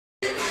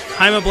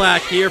I'm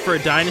Black here for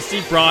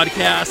Dynasty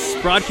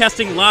Broadcasts,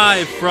 broadcasting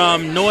live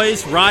from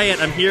Noize Riot.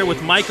 I'm here with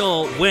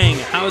Mikul Wing.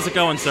 How's it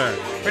going, sir?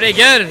 Pretty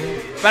good.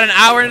 About an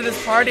hour into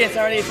this party, it's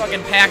already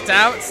fucking packed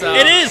out. So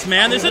it is,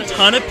 man. There's a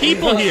ton of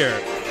people here.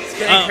 It's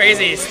getting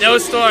crazy.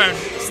 Snowstorm,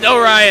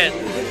 snow riot.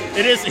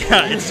 It is,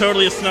 yeah, it's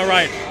totally a snow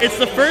riot. It's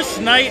the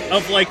first night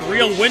of, like,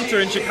 real winter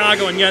in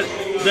Chicago, and yet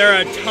there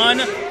are a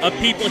ton of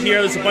people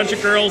here. There's a bunch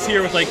of girls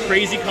here with, like,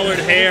 crazy colored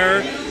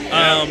hair.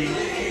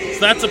 So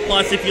that's a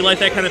plus if you like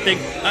that kind of thing.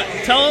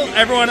 Tell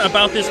everyone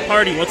about this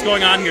party. What's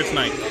going on here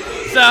tonight?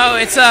 So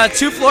it's a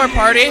 2-floor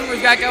party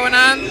we've got going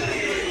on.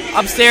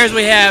 Upstairs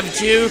we have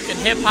juke and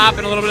hip-hop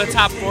and a little bit of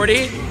top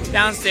 40.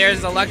 Downstairs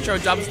is electro,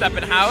 dubstep,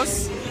 and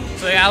house.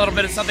 So we got a little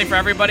bit of something for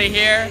everybody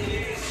here.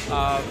 It's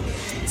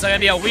going to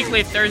be a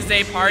weekly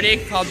Thursday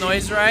party called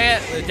Noize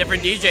Riot with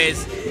different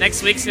DJs.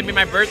 Next week's going to be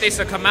my birthday,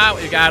 so come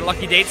out. We've got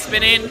Lucky Date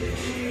spinning.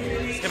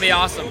 It's going to be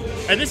awesome.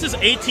 And this is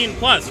 18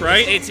 plus,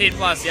 right? 18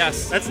 plus,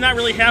 yes. That's not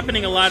really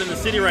happening a lot in the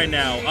city right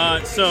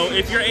now. So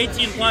if you're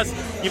 18 plus,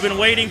 you've been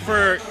waiting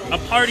for a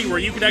party where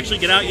you could actually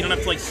get out. You don't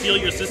have to, like, steal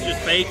your sister's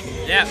fake.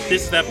 Yeah.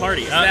 This is that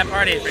party. This is that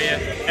party for you.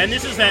 And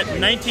this is at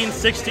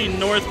 1960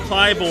 North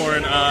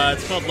Clybourne.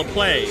 It's called La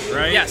Play,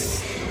 right?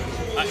 Yes.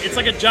 It's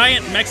like a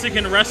giant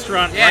Mexican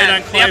restaurant right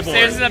on Clybourne. The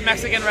upstairs is a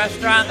Mexican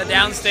restaurant. The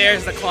downstairs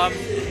is the club.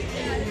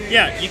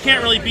 Yeah, you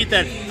can't really beat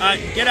that.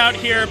 Get out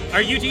here.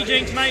 Are you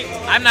DJing tonight?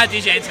 I'm not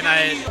DJing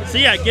tonight. So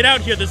yeah, get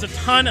out here. There's a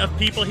ton of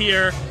people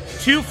here.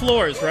 2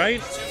 floors, right?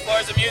 2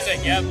 floors of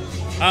music, yep.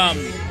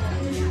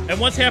 And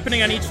what's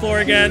happening on each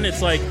floor again?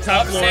 It's like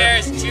top floor.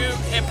 Upstairs, juke,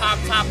 hip-hop,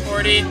 top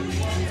 40.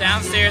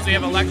 Downstairs, we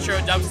have electro,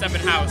 dubstep,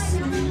 and house.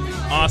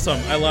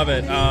 Awesome. I love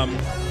it.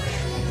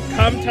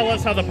 Come tell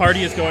us how the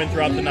party is going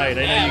throughout the night.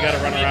 I know you got to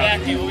run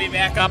around. We'll be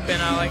back up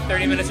in like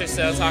 30 minutes or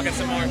so, talking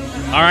some more.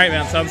 All right,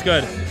 man. Sounds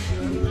good.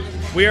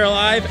 We are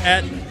live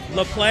at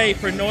La Play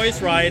for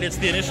Noize Riot. It's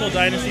the initial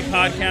Dynasty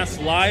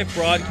Podcasts Live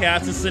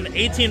Broadcast. This is an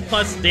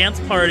 18-plus dance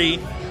party.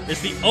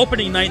 It's the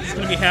opening night. It's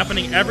going to be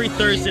happening every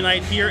Thursday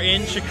night here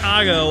in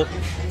Chicago.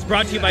 It's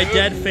brought to you by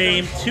Dead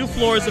Fame. 2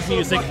 floors of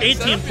music,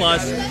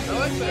 18-plus.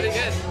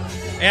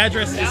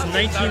 Address is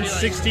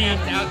 1960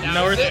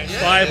 North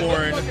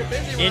Clybourne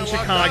in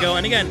Chicago.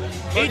 And again,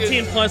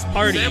 18-plus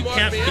party. You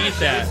can't beat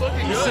that.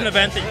 This is an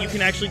event that you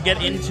can actually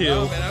get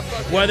into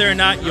whether or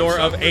not you're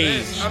of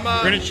age.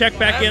 We're going to check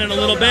back in a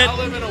little bit.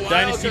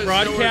 Dynasty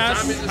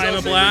Broadcast,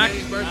 I'm Black.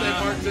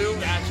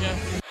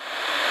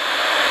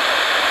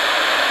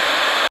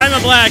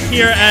 I'm Black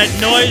here at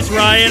Noize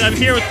Riot. I'm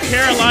here with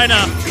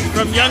Karolina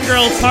from Young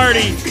Girls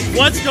Party.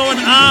 What's going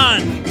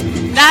on?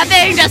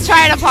 Nothing, just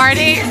trying to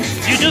party.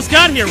 You just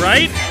got here,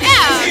 right?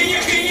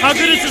 Yeah. How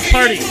good is this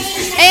party?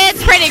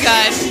 It's pretty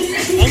good.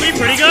 Only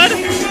pretty good?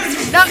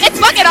 No, it's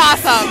fucking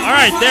awesome. All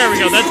right, there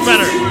we go. That's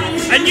better.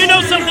 And you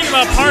know something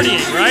about partying,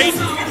 right?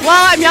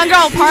 Well, I'm Young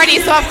Girl Party,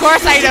 so of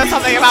course I know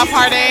something about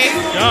partying.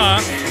 Duh.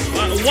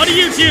 What do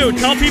you do?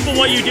 Tell people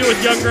what you do with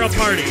Young Girl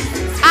Party.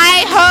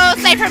 I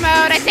host, I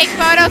promote, I take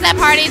photos at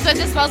parties with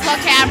disposable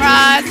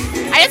cameras.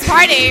 I just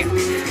party.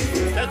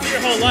 That's your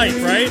whole life,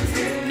 right?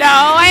 No,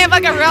 I have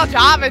like a real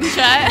job and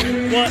shit.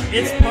 Well,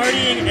 it's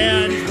partying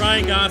and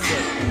Ryan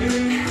Gosling.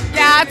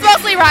 Yeah, it's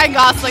mostly Ryan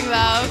Gosling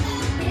though.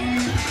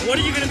 What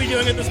are you going to be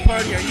doing at this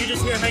party? Are you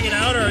just here hanging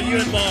out or are you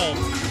involved?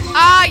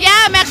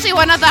 Yeah, I'm actually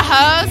one of the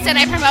hosts and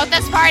I promote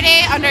this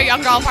party under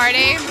Young Girl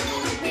Party.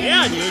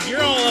 Yeah, dude,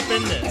 you're all up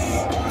in this.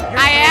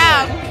 I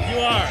am. You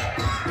are.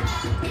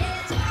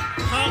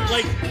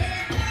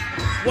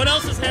 What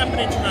else is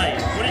happening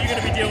tonight? What are you going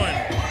to be doing?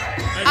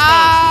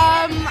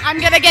 I'm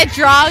gonna get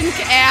drunk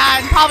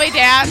and probably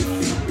dance.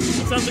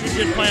 That sounds like a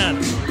good plan.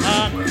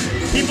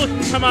 People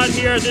can come out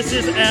here. This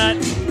is at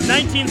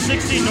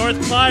 1960 North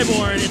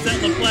Clybourne. It's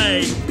at La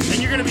Play. And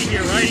you're gonna be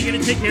here, right? Are you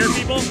gonna take care of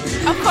people?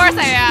 Of course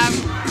I am.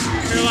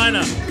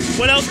 Karolina,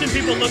 what else can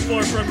people look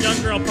for from Young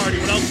Girl Party?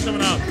 What else is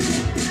coming up?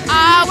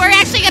 We're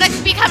actually gonna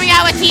be coming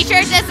out with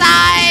t-shirt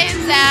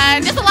designs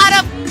and just a lot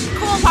of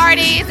cool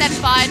parties and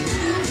fun.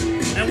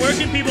 And where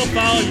can people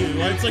follow you?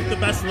 What's like the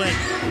best link?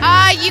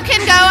 You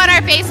can go on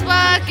our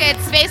Facebook.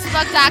 It's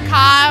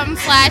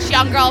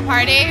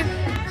facebook.com/younggirlparty.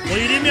 Will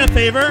you do me a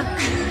favor?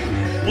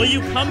 Will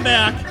you come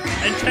back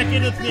and check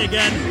in with me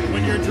again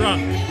when you're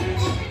drunk?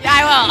 Yeah,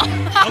 I will.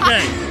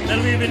 Okay,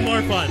 that'll be even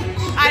more fun.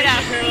 I know.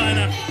 Thank you,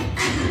 Karolina.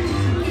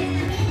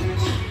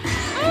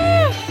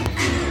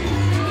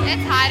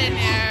 It's hot in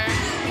here.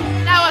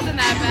 That wasn't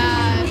that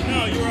bad.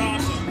 No, you were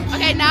awesome.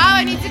 Okay, now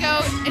I need to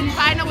go and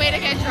find a way to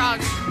get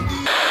drunk.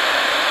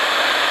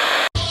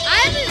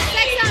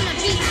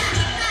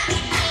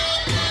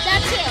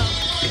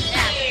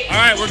 All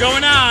right, we're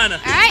going on. All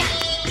right.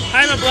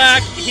 I'm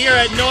Black here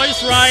at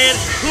Noize Riot.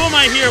 Who am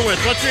I here with?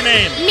 What's your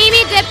name?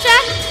 Mimi Dipcha.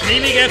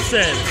 Mimi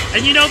Gibson.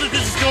 And you know that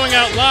this is going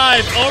out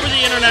live over the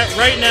internet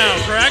right now,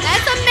 correct?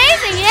 That's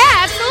amazing.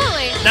 Yeah,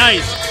 absolutely.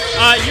 Nice.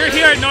 You're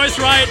here at Noize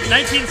Riot,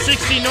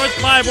 1960 North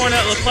Clybourne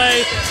at La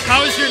Play.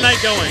 How is your night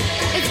going?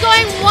 It's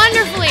going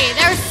wonderfully.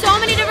 There are so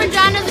many different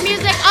genres of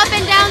music up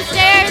and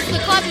downstairs.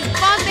 The club is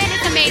bumping.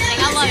 It's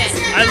amazing. I love it.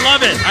 I love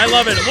it. I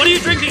love it. What are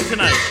you drinking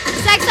tonight?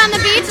 Sex on the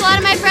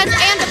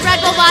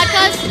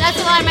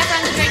lot of my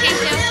friends are drinking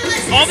too.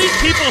 All these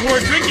people who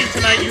are drinking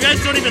tonight, you guys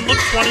don't even look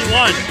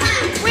 21.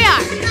 We are.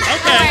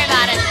 Okay. Don't worry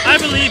about it. I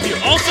believe you.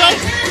 Also,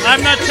 I'm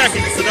not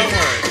checking, so don't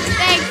worry.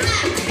 Thanks.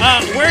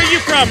 Where are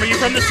you from? Are you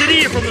from the city?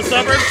 You're from the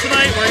suburbs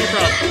tonight? Where are you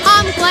from?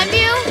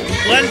 Glenview.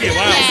 Glenview,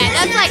 wow. Yeah,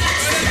 that's like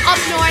up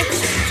north.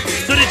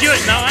 So did you,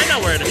 now I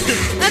know where it is.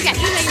 Okay.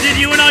 Did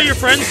you and all your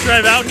friends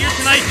drive out here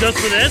tonight just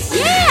for this?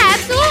 Yeah,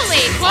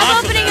 absolutely. Club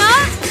Awesome, opening man.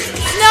 up.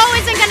 Snow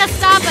isn't gonna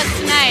stop us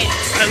tonight.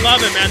 I love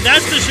it, man.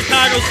 That's the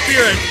Chicago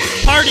spirit.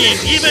 Partying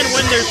even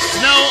when there's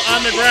snow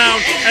on the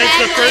ground and it's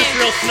the first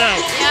real snow.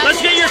 Yep.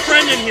 Let's get your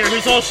friend in here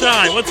who's all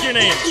shy. What's your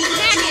name?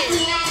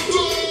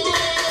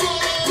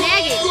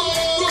 Maggie.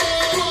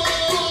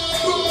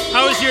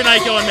 How is your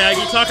night going,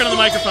 Maggie? Talking on the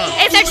microphone.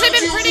 It's actually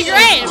been pretty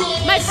great.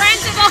 My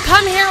friends have all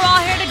come here. We're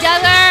all here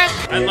together.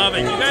 I love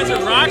it. You guys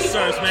are rock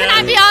stars, man. Can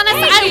I be honest?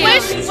 I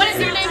wish. What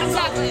is your name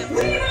exactly?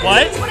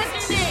 What? What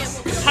is your name?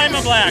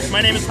 Haima Black.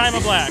 My name is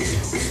Haima Black.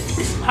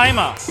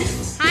 Haima.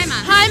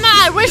 Haima,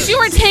 I wish you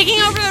were taking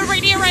over the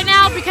radio right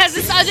now because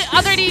this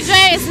other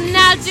DJ is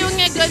not doing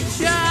a good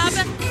job.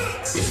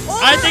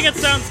 I think it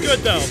sounds good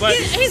though, but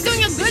he's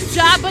doing a good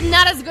job, but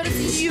not as good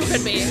as you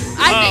could be.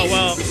 I think.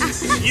 Well,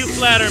 you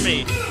flatter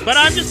me. But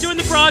I'm just doing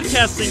the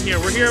broadcasting here.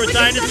 We're here with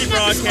Dynasty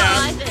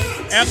Broadcast.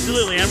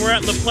 Absolutely, and we're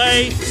at La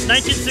Play,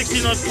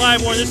 1960 North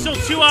Clybourne. There's still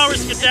 2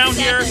 hours to get down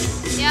here.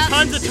 Yep.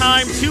 Tons of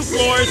time, 2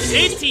 floors,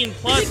 18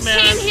 plus, we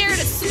man. came here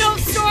to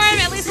snowstorm.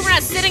 At least we're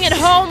not sitting at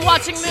home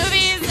watching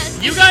movies.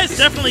 You guys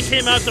definitely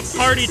came out to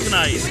party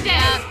tonight. We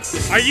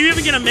did. Are you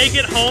even going to make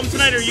it home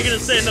tonight, or are you going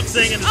to end up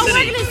staying in the city? Oh,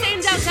 we're going to stay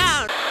in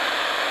downtown.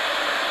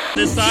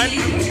 This time,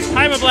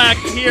 Haima Black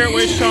here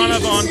with Shana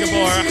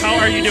Vaughan-Gabor. How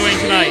are you doing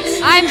tonight?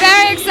 I'm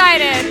very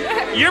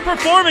excited. You're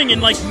performing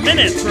in like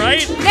minutes,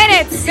 right?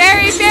 Minutes,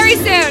 very, very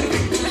soon.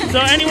 So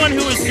anyone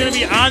who is going to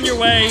be on your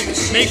way,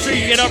 make sure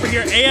you get over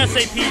here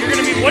ASAP. You're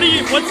going to be.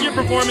 What's your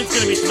performance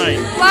going to be tonight?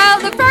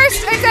 Well, it's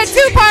a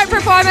 2-part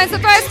performance. The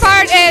first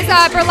part is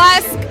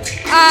burlesque,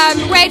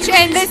 which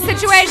in this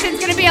situation is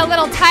going to be a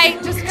little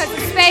tight just because of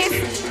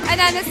space. And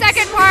then the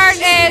second part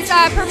is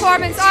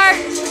performance art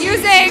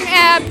using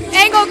an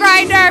angle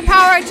grinder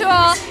power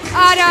tool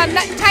on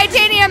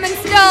titanium and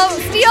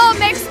steel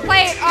mixed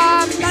plate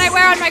that I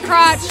wear on my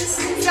crotch.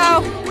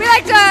 So we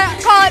like to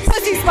call it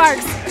Pussy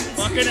Sparks.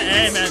 Fucking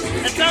A, man.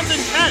 That sounds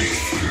intense.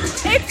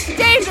 It's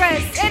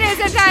dangerous. It is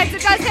intense. It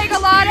does take a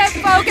lot of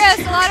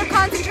focus, a lot of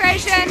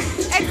concentration.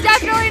 It's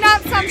definitely not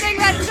something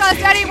that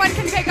just anyone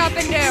can pick up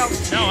and do.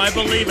 No, I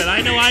believe it.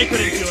 I know I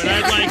couldn't do it.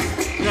 I'd like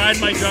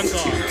ride my junk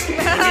off. It'd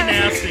be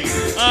nasty.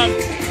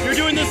 You're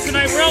doing this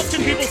tonight. Where else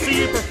can people see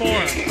you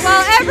perform?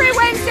 Well, every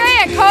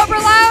Wednesday at Cobra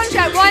Lounge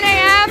at 1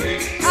 a.m.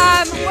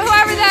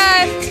 Whoever the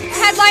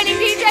headlining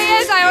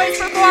DJ is, I always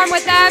perform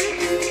with them.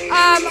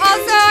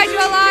 Also, I do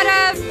a lot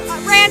of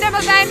random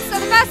events, so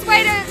the best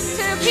way to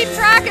keep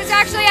track is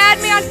actually add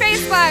me on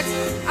Facebook.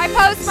 I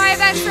post my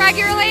events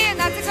regularly, and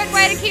that's a good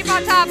way to keep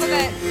on top of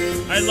it.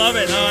 I love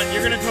it.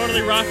 You're going to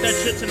totally rock that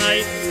shit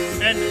tonight.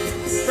 And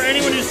for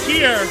anyone who's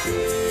here,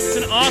 it's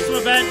an awesome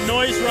event,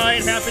 Noize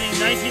R happening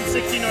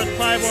 1960 North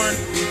Clybourne.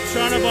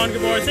 Shana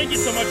Vaughan-Gabor, thank you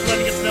so much for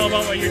letting us know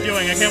about what you're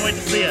doing. I can't wait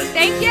to see it.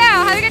 Thank you.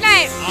 Have a good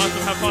night.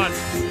 Awesome. Have fun.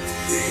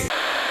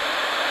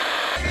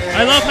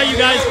 I love how you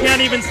guys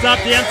can't even stop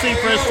dancing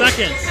for a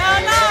second.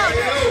 Oh, no.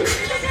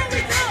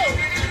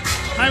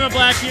 Haima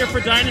Black here for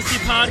Dynasty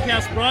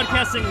Podcast,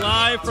 broadcasting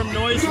live from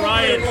Noize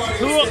R.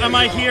 Who am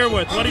I here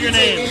with? What are your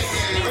names?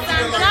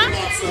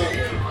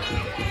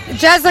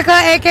 Jessica,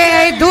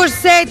 a.k.a.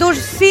 Dulcita,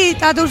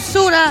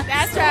 Dulcura.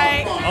 That's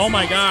right. Oh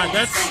my God,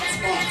 that's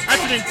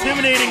an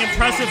intimidating,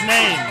 impressive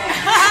name.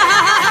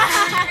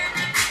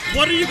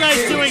 What are you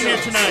guys doing here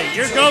tonight?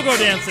 You're go-go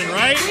dancing,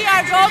 right? We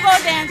are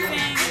go-go dancing.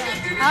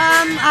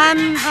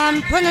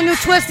 I'm putting a new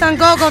twist on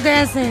go-go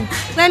dancing.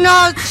 Letting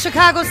all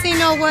Chicago scene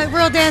know what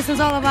real dancing is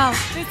all about.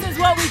 This is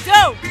what we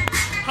do.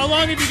 How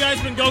long have you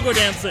guys been go-go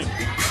dancing?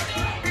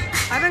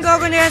 I've been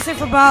go-go dancing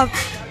for about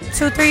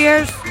 2-3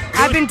 years.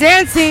 I've been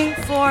dancing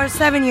for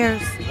 7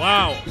 years.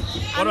 Wow.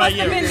 What about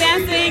you? I've been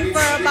dancing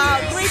for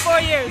about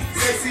 3-4 years.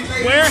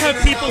 Where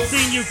have people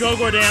seen you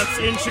go-go dance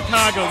in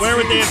Chicago? Where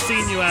would they have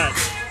seen you at?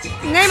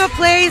 Name a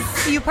place,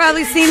 you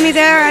probably seen me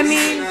there. I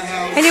mean,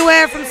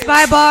 anywhere from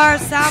Spy Bar,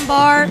 Sound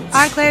Bar,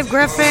 Enclave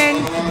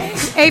Griffin,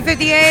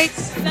 858,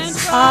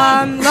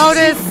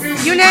 Lotus,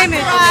 you name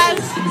it.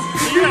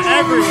 So you're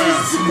everywhere.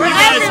 You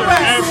guys are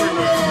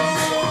everywhere.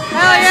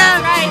 Hell yeah.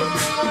 Right.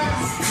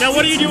 Now,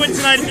 what are you doing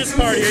tonight at this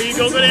party? Are you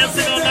go-go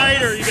dancing all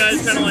night, or are you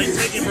guys kind of like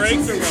taking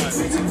breaks, or what?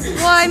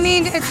 Well, I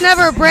mean, it's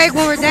never a break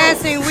when we're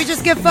dancing. We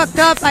just get fucked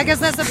up. I guess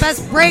that's the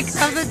best break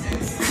of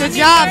the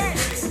job.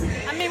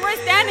 We're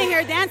standing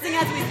here dancing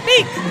as we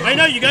speak. I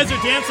know, you guys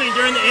are dancing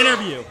during the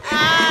interview.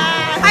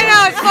 I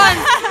know, it's fun.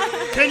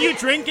 Can you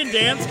drink and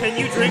dance? Can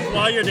you drink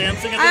while you're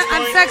dancing at this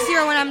I'm point?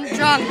 sexier when I'm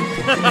drunk.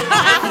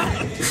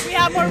 We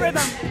have more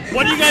rhythm.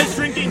 What are you guys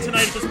drinking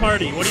tonight at this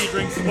party? What do you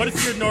drink? What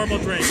is your normal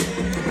drink?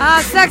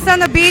 Sex on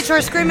the beach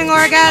or screaming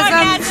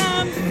orgasm.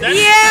 That's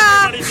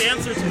yeah. everybody's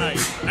dancer tonight.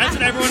 That's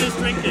what everyone is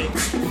drinking.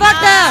 Fuck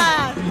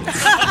them.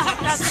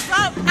 That's what's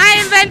up.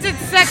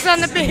 on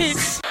the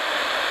beach.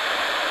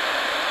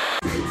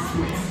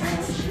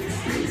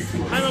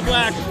 I'm a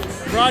Black,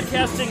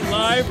 broadcasting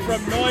live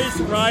from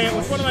Noize Riot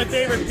with one of my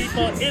favorite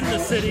people in the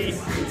city,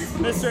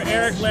 Mr.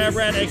 Eric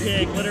Labrat,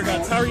 aka Glitter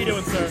Guts. How are you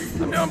doing, sir?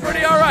 I'm doing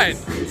pretty all right.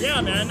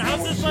 Yeah, man.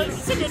 How's this?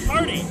 It's a good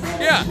party.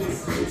 Yeah.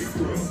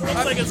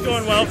 Looks like it's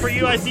going well for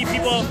you. I see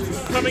people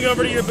coming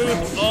over to your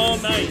booth all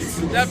night.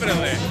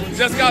 Definitely.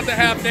 Just got the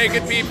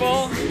half-naked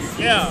people.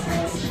 Yeah.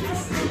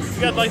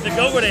 You got like the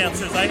go-go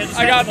dancers.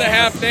 I got the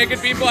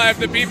half-naked people. I have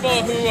the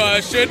people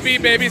who should be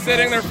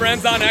babysitting their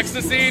friends on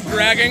ecstasy,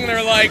 dragging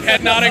their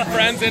head-nodding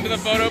friends into the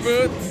photo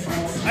booth.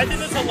 I think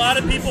there's a lot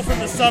of people from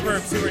the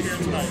suburbs who are here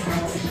tonight.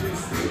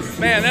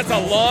 Man, that's a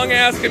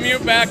long-ass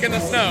commute back in the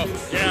snow.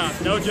 Yeah,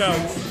 no joke.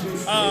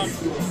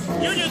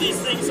 You do these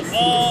things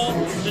all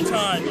the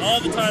time.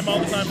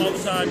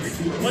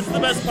 What's the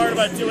best part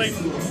about doing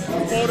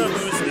photo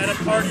booths at a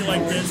party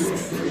like this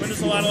when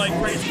there's a lot of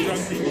crazy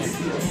drunk people?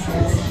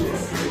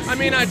 I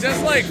mean, I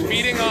just like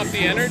feeding off the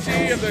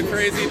energy of the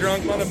crazy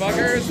drunk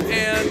motherfuckers,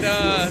 and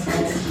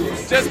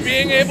just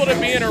being able to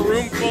be in a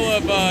room full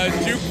of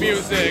juke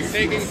music,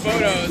 taking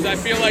photos. I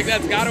feel like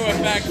that's got to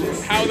affect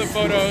how the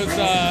photos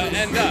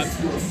end up.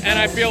 And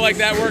I feel like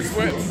that works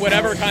with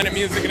whatever kind of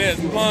music it is.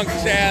 Punk,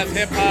 jazz,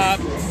 hip-hop,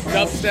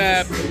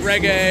 dubstep,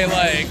 reggae,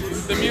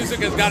 the music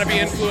has got to be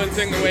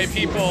influencing the way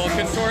people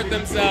contort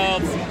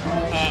themselves,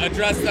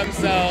 address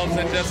themselves,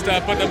 and just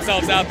put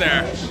themselves out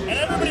there. And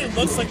everybody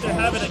looks like they're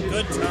having a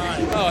good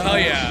time. Oh, hell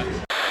yeah.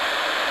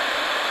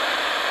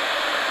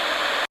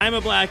 I'm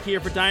a Black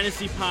here for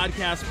Dynasty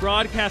Podcast,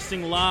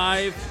 broadcasting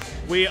live.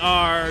 We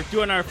are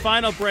doing our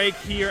final break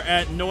here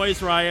at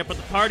Noize Riot, but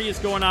the party is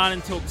going on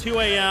until 2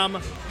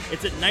 a.m.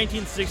 It's at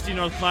 1960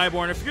 North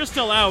Clybourne. If you're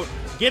still out,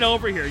 get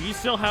over here. You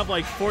still have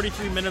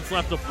 43 minutes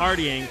left of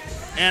partying.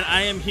 And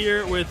I am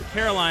here with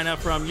Karolina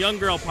from Young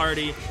Girl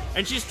Party,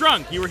 and she's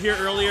drunk. You were here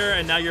earlier,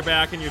 and now you're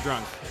back and you're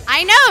drunk.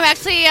 I know.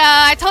 Actually,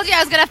 I told you I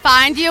was going to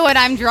find you when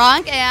I'm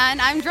drunk,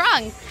 and I'm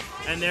drunk.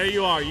 And there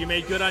you are. You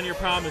made good on your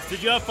promise.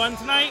 Did you have fun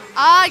tonight?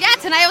 Yeah,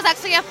 tonight was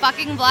actually a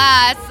fucking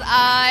blast.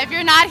 If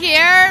you're not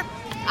here,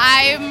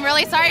 I'm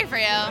really sorry for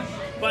you.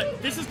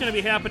 But this is going to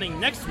be happening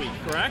next week,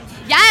 correct?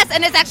 Yes,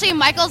 and it's actually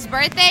Michael's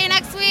birthday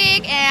next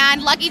week,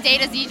 and Lucky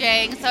Date is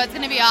DJing, so it's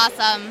going to be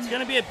awesome. It's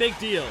going to be a big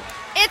deal.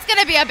 It's going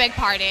to be a big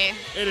party.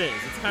 It is.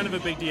 It's kind of a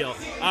big deal.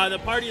 The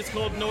party is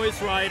called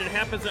Noize Riot. It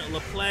happens at La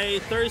Play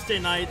Thursday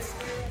nights,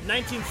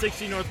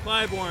 1960 North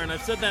Clybourne.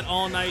 I've said that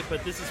all night,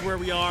 but this is where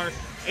we are.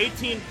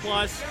 18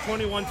 plus,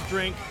 21 to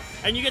drink,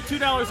 and you get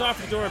 $2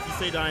 off the door if you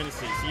say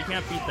Dynasty, so you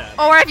can't beat that.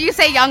 Or if you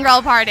say Young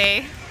Girl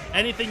Party.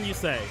 Anything you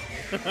say.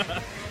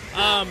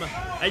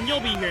 And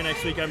you'll be here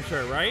next week, I'm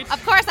sure, right?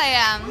 Of course I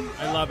am.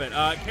 I love it.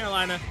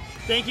 Karolina,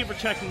 thank you for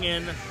checking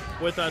in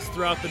with us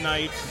throughout the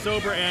night,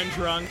 sober and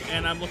drunk,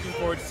 and I'm looking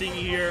forward to seeing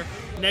you here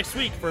next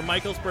week for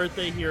Michael's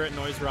birthday here at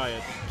Noize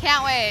Riot.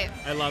 Can't wait.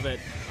 I love it.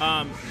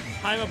 I'm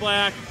a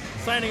Black,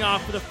 signing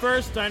off for the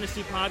first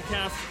Dynasty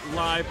Podcast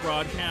live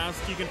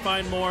broadcast. You can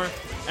find more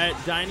at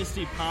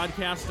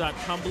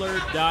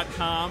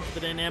dynastypodcast.tumblr.com for the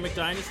Dynamic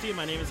Dynasty.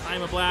 My name is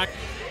I'm a Black.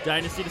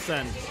 Dynasty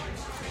descends.